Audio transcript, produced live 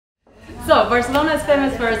So, Barcelona is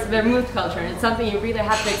famous for its vermouth culture, and it's something you really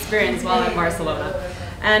have to experience while in Barcelona.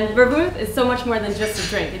 And vermouth is so much more than just a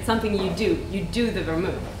drink, it's something you do. You do the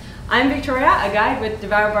vermouth. I'm Victoria, a guide with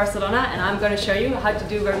Devour Barcelona, and I'm going to show you how to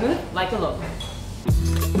do vermouth like a local.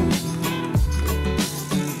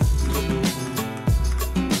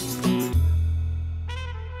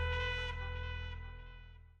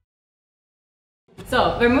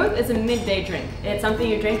 So, vermouth is a midday drink. It's something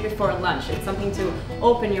you drink before lunch. It's something to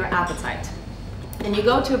open your appetite. And you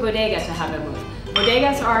go to a bodega to have vermouth.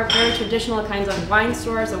 Bodegas are very traditional kinds of wine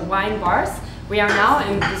stores or wine bars. We are now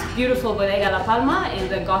in this beautiful Bodega La Palma in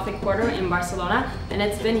the Gothic quarter in Barcelona, and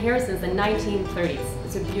it's been here since the 1930s.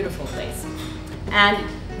 It's a beautiful place. And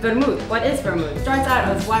vermouth, what is vermouth? It starts out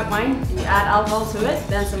as white wine, and you add alcohol to it,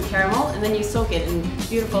 then some caramel, and then you soak it in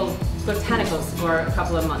beautiful botanicals for a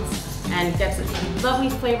couple of months. And gets a lovely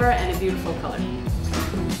flavor and a beautiful color.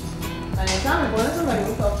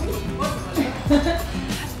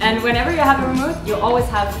 And whenever you have a vermouth, you always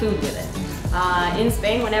have food with it. In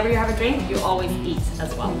Spain, whenever you have a drink, you always eat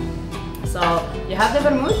as well. So you have the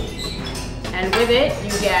vermouth, and with it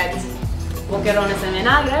you get boquerones en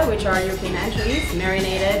vinagre, which are European anchovies,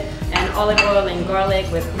 marinated, and olive oil and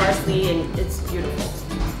garlic with parsley, and it's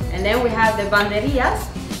beautiful. And then we have the banderillas,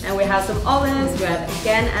 and we have some olives, we have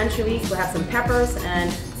again anchovies, we have some peppers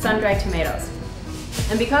and sun-dried tomatoes.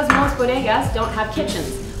 And because most bodegas don't have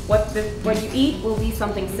kitchens, what you eat will be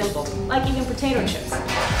something simple, like eating potato chips.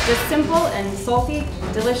 Just simple and salty,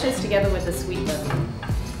 delicious together with the sweet vermouth.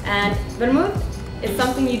 And vermouth is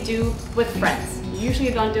something you do with friends. You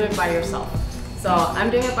usually don't do it by yourself. So I'm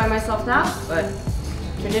doing it by myself now, but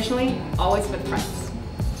traditionally always with friends.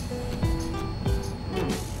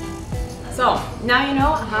 So, now you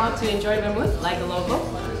know how to enjoy vermouth like a local.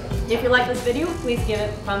 If you like this video, please give it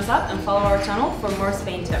a thumbs up and follow our channel for more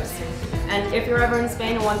Spain tips. And if you're ever in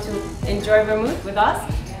Spain and want to enjoy vermouth with us,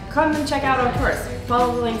 come and check out our tours.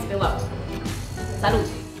 Follow the links below. Salud!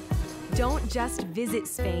 Don't just visit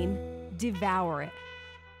Spain, devour it.